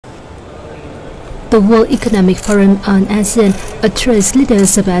The World Economic Forum on ASEAN attracts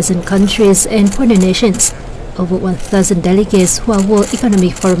leaders of ASEAN countries and partner nations. Over 1,000 delegates who are World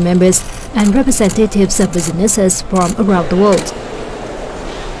Economic Forum members and representatives of businesses from around the world.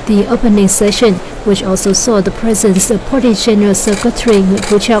 The opening session, which also saw the presence of Party General Secretary Nguyễn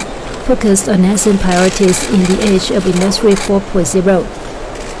Phú Trọng, focused on ASEAN priorities in the age of Industry 4.0.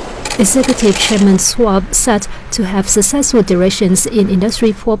 Executive Chairman Schwab said to have successful directions in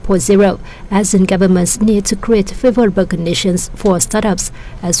Industry 4.0, ASEAN governments need to create favorable conditions for startups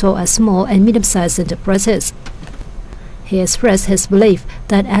as well as small and medium-sized enterprises. He expressed his belief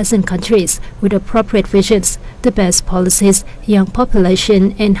that ASEAN countries with appropriate visions, the best policies, young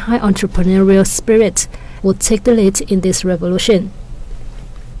population, and high entrepreneurial spirit will take the lead in this revolution.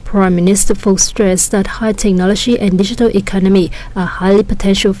 Prime Minister Phu stressed that high technology and digital economy are highly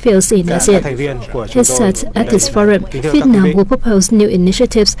potential fields in ASEAN. He said at this forum, Vietnam will propose new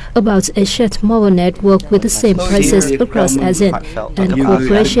initiatives about a shared mobile network with the same prices across ASEAN and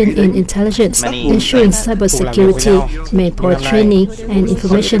cooperation in intelligence, ensuring cybersecurity, manpower training, and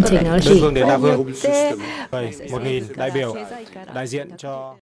information technology.